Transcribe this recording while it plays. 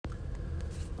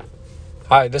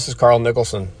Hi, this is Carl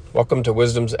Nicholson. Welcome to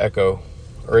Wisdom's Echo,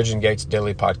 Origin Gates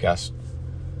Daily Podcast.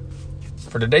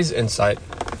 For today's insight,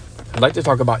 I'd like to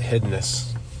talk about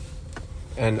hiddenness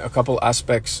and a couple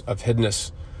aspects of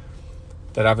hiddenness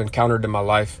that I've encountered in my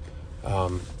life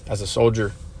as a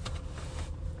soldier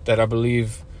that I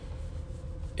believe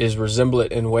is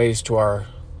resemblant in ways to our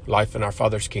life in our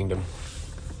Father's kingdom.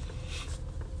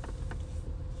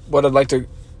 What I'd like to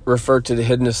refer to the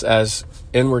hiddenness as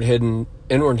inward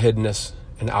hiddenness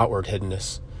and outward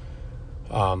hiddenness.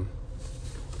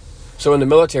 So in the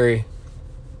military,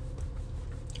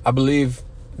 I believe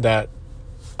that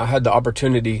I had the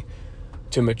opportunity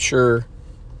to mature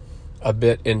a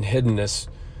bit in hiddenness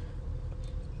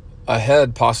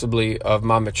ahead possibly of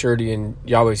my maturity in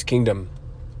Yahweh's kingdom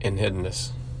in hiddenness.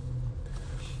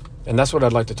 And that's what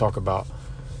I'd like to talk about.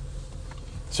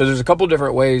 So there's a couple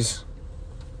different ways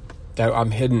that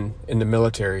I'm hidden in the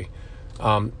military.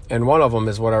 And one of them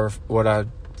is what I,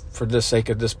 for the sake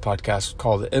of this podcast,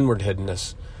 call the inward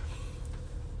hiddenness.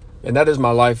 And that is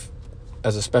my life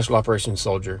as a special operations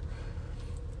soldier.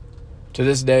 To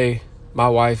this day, my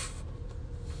wife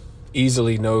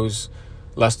easily knows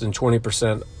less than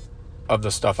 20% of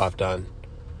the stuff I've done.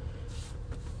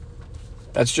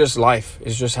 That's just life.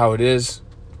 It's just how it is.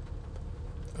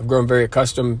 I've grown very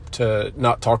accustomed to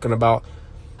not talking about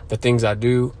the things I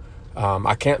do.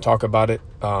 I can't talk about it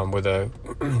with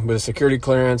a security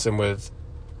clearance and with,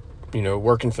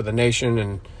 working for the nation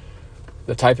and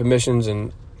the type of missions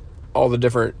and all the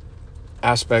different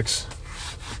aspects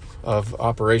of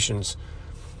operations.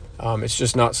 It's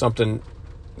just not something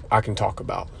I can talk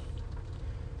about.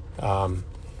 I've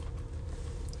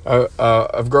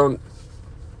grown,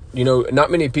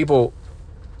 not many people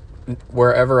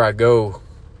wherever I go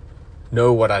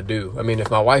know what I do. I mean, if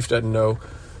my wife doesn't know,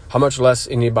 how much less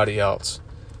anybody else.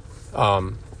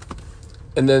 And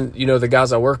then, the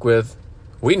guys I work with,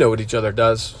 we know what each other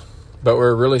does, but we're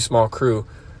a really small crew.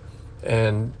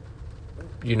 And,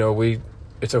 we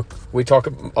talk,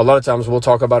 a lot of times we'll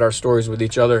talk about our stories with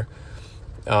each other,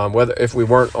 whether if we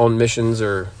weren't on missions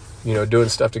or, doing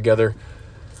stuff together,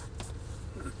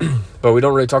 but we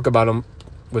don't really talk about them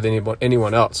with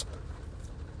anyone else,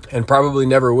 and probably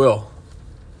never will.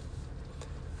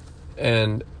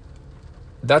 And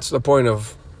that's the point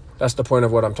of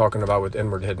what I'm talking about with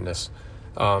inward hiddenness.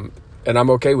 And I'm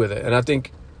okay with it. And I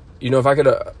think, if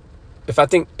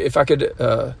I could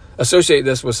associate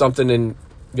this with something in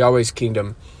Yahweh's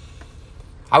kingdom,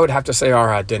 I would have to say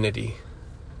our identity.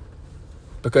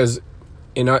 Because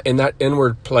in that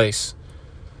inward place,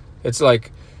 it's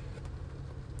like,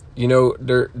 we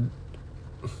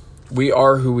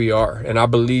are who we are, and I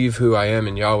believe who I am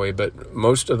in Yahweh, but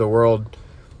most of the world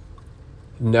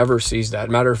never sees that.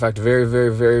 Matter of fact, very,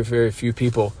 very, very, very few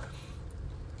people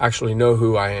actually know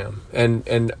who I am.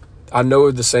 And I know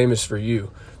the same is for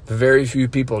you. Very few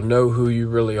people know who you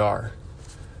really are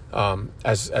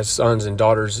as sons and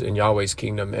daughters in Yahweh's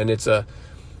kingdom. And it's an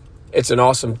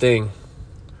awesome thing.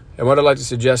 And what I'd like to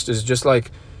suggest is just like,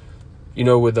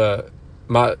 with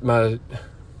my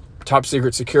top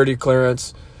secret security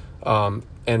clearance,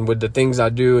 and with the things I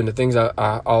do and the things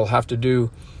I'll have to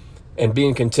do, and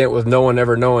being content with no one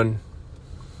ever knowing,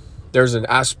 there's an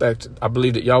aspect I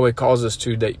believe that Yahweh calls us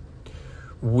to, that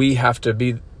we have to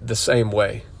be the same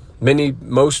way.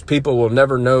 Most people will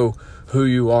never know who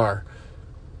you are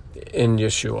in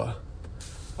Yeshua.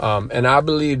 And I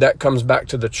believe that comes back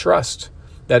to the trust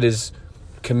that is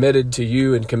committed to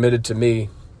you and committed to me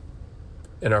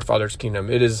in our Father's kingdom.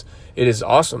 It is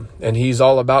awesome. And He's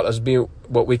all about us being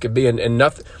what we could be, and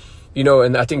nothing,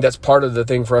 and I think that's part of the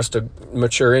thing for us to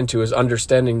mature into, is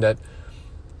understanding that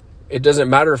it doesn't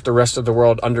matter if the rest of the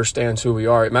world understands who we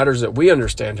are. It matters that we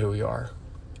understand who we are.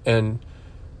 And,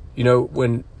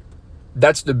 when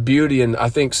that's the beauty, and I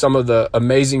think some of the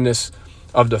amazingness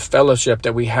of the fellowship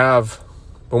that we have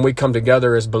when we come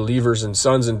together as believers and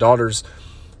sons and daughters,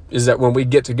 is that when we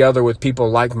get together with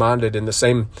people like-minded and the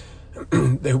same,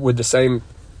 with the same,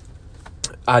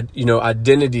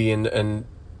 identity and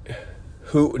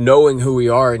knowing who we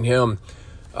are in Him,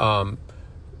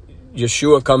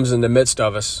 Yeshua comes in the midst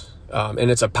of us,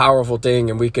 and it's a powerful thing.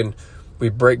 And we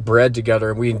break bread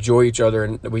together, and we enjoy each other,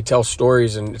 and we tell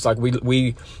stories, and it's like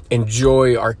we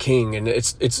enjoy our King, and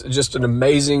it's just an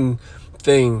amazing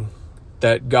thing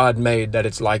that God made, that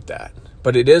it's like that.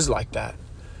 But it is like that,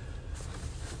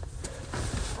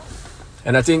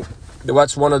 and I think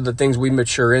that's one of the things we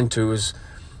mature into is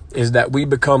that we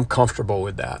become comfortable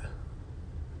with that.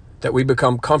 That we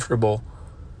become comfortable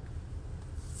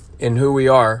in who we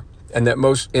are, and that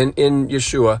most in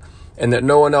Yeshua, and that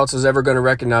no one else is ever going to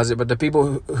recognize it. But the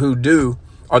people who do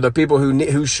are the people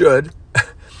who should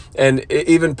And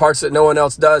even parts that no one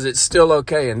else does, it's still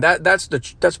okay. And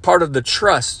that's part of the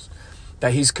trust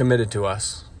that he's committed to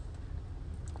us.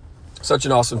 Such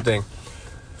an awesome thing.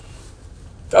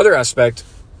 The other aspect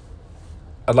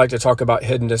I'd like to talk about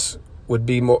hiddenness would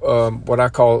be more,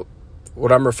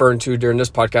 what I'm referring to during this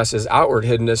podcast is outward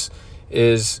hiddenness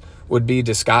would be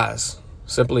disguise,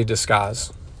 simply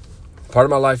disguise. Part of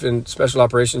my life in special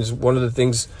operations, one of the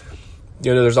things,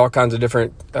 there's all kinds of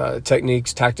different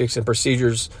techniques, tactics, and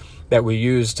procedures that we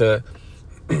use to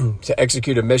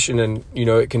execute a mission. And,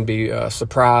 it can be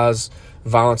surprise,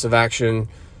 violence of action.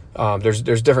 There's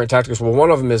different tactics. Well,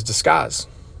 one of them is disguise.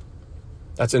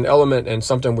 That's an element and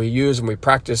something we use and we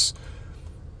practice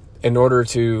in order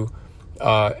to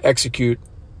execute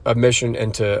a mission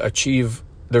and to achieve.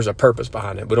 There's a purpose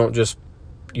behind it. We don't just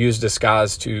use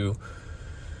disguise to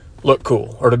look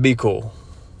cool or to be cool.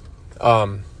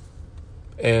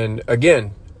 And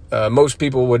again, most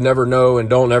people would never know and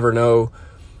don't ever know.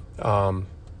 And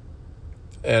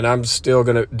I'm still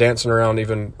going to dancing around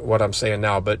even what I'm saying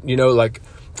now. But, like,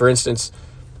 for instance,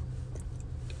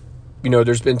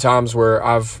 there's been times where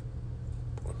I've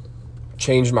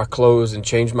changed my clothes and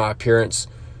changed my appearance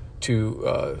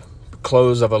to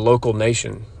clothes of a local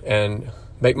nation and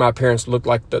make my appearance look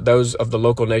like those of the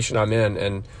local nation I'm in,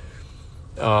 and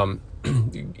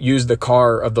use the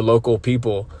car of the local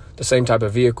people, the same type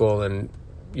of vehicle, and,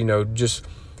 just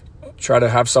try to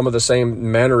have some of the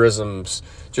same mannerisms,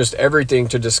 just everything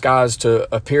to disguise to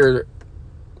appear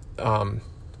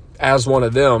as one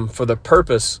of them for the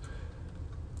purpose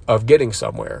of getting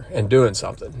somewhere and doing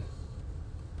something.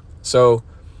 So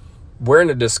wearing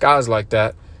a disguise like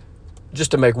that,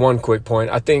 just to make one quick point,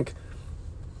 I think,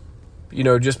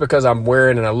 just because I'm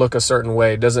wearing and I look a certain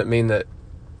way doesn't mean that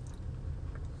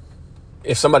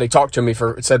if somebody talked to me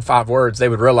said 5 words, they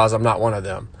would realize I'm not one of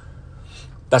them.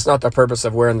 That's not the purpose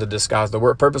of wearing the disguise. The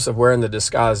purpose of wearing the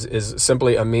disguise is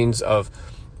simply a means of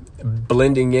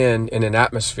blending in an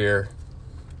atmosphere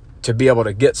to be able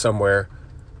to get somewhere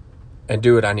and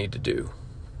do what I need to do.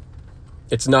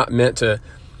 It's not meant to,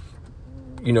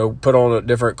 put on a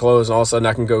different clothes and all of a sudden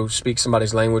I can go speak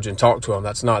somebody's language and talk to them.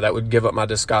 That would give up my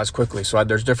disguise quickly. So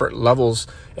there's different levels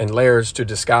and layers to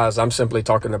disguise. I'm simply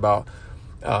talking about,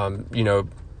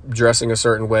 dressing a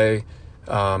certain way,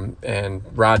 and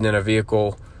riding in a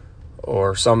vehicle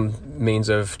or some means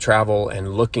of travel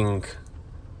and looking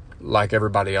like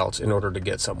everybody else in order to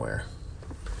get somewhere.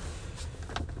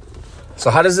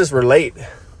 So how does this relate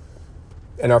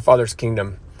in our Father's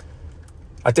kingdom?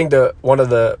 I think one of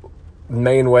the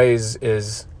main ways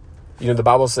is, the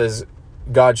Bible says,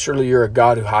 God, surely you're a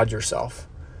God who hides yourself.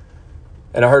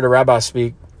 And I heard a rabbi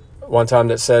speak one time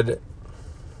that said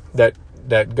that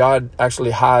God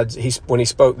actually hides. When he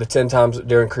spoke the 10 times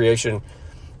during creation,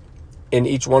 in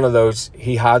each one of those,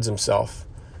 he hides himself.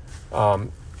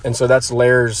 And so that's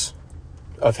layers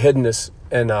of hiddenness.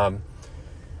 And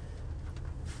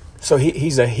so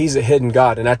he's a hidden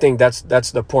God. And I think that's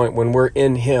the point. When we're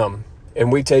in him and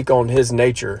we take on his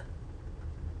nature,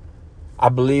 I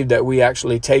believe that we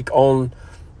actually take on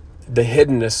the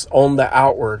hiddenness on the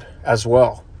outward as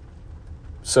well.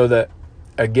 So that,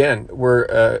 again,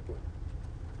 we're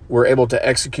able to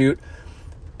execute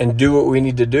and do what we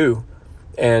need to do.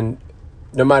 And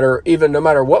no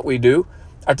matter what we do,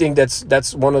 I think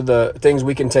that's one of the things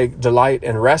we can take delight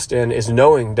and rest in, is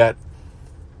knowing that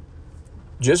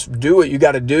just do what you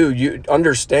got to do. You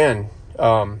understand,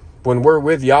 when we're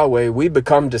with Yahweh, we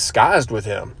become disguised with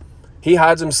him. He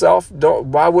hides himself.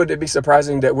 Why would it be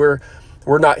surprising that we're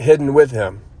not hidden with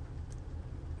him,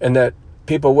 and that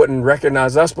people wouldn't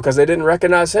recognize us because they didn't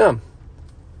recognize him?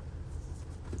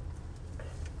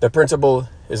 The principle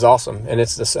is awesome, and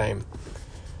it's the same.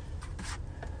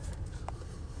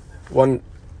 I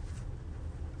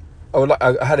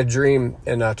had a dream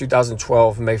in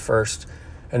 2012, May 1st,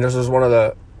 and this was one of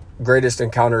the greatest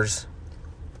encounters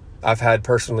I've had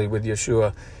personally with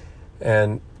Yeshua.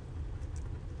 And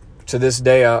to this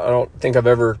day, I don't think I've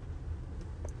ever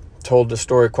told the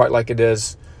story quite like it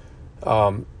is.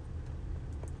 But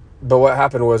what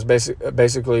happened was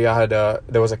basically I had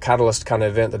there was a catalyst kind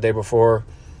of event the day before.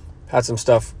 Had some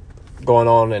stuff going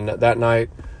on, and that night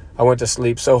I went to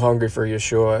sleep so hungry for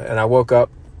Yeshua, and I woke up,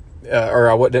 or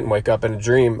I didn't wake up in a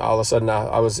dream. All of a sudden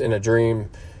I was in a dream,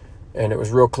 and it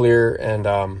was real clear,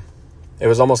 and it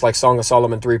was almost like Song of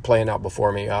Solomon 3 playing out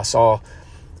before me. It was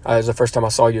the first time I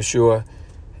saw Yeshua,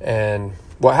 and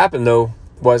what happened though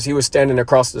was he was standing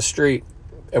across the street,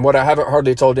 and what I haven't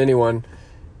hardly told anyone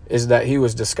is that he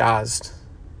was disguised.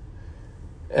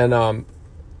 And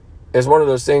it's one of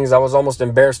those things, I was almost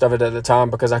embarrassed of it at the time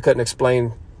because I couldn't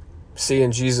explain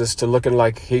seeing Jesus to looking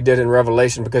like he did in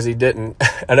Revelation, because he didn't.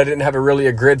 And I didn't have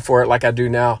a grid for it like I do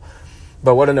now.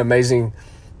 But what an amazing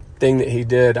thing that he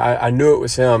did. I knew it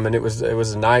was him, and it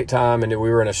was nighttime, and we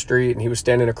were in a street, and he was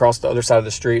standing across the other side of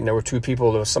the street, and there were two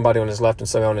people. There was somebody on his left and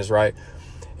somebody on his right,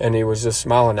 and he was just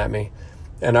smiling at me.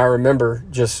 And I remember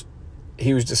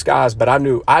he was disguised, but I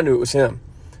knew it was him.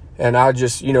 And I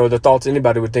just, the thoughts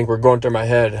anybody would think were going through my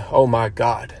head. Oh my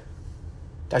God,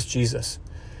 that's Jesus.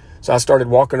 So I started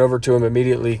walking over to him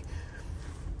immediately.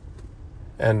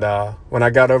 And when I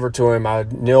got over to him, I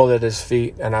kneeled at his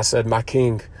feet and I said, "My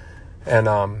King."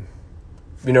 And,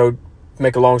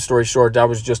 make a long story short, I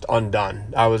was just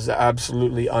undone. I was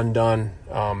absolutely undone.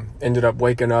 Ended up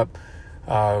waking up.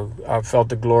 I felt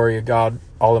the glory of God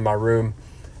all in my room.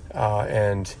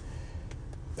 And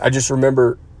I just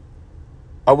remember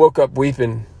I woke up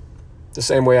weeping the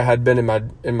same way I had been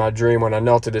in my dream when I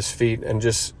knelt at his feet, and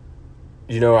just,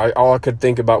 all I could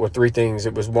think about were three things.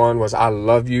 It was, one was, I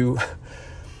love you.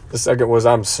 The second was,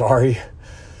 I'm sorry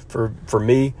for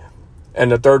me.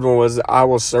 And the third one was, I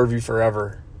will serve you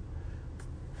forever.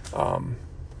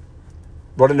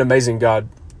 What an amazing God.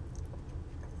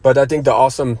 But I think the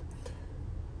awesome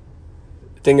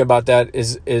thing about that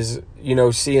is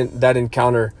seeing that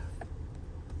encounter,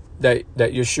 that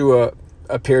Yeshua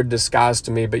appeared disguised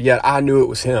to me, but yet I knew it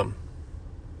was him.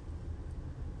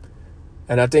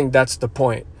 And I think that's the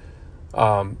point.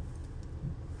 On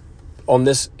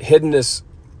this hiddenness,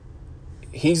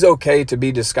 he's okay to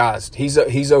be disguised.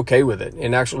 He's okay with it.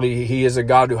 And actually, he is a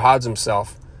God who hides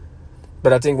himself.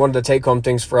 But I think one of the take-home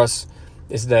things for us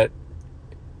is that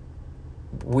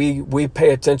we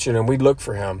pay attention and we look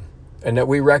for him, and that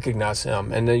we recognize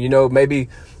him. And then, maybe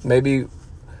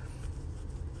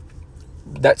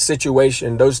that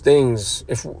situation, those things,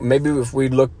 if we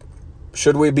look,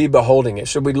 should we be beholding it?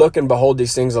 Should we look and behold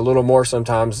these things a little more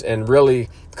sometimes? And really,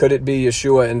 could it be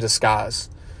Yeshua in disguise?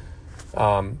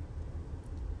 And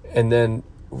then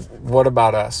what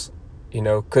about us?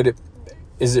 Could it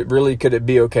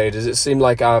be okay? Does it seem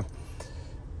like am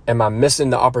I missing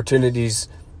the opportunities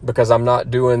because am I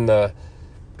not doing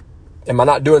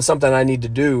something I need to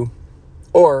do?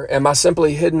 Or am I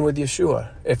simply hidden with Yeshua?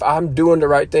 If I'm doing the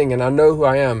right thing and I know who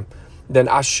I am, then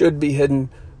I should be hidden.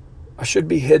 I should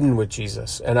be hidden with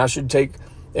Jesus. And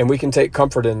we can take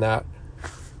comfort in that,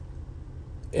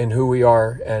 in who we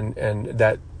are, and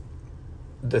that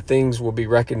the things will be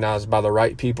recognized by the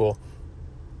right people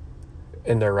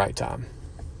in their right time.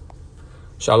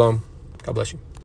 Shalom. God bless you.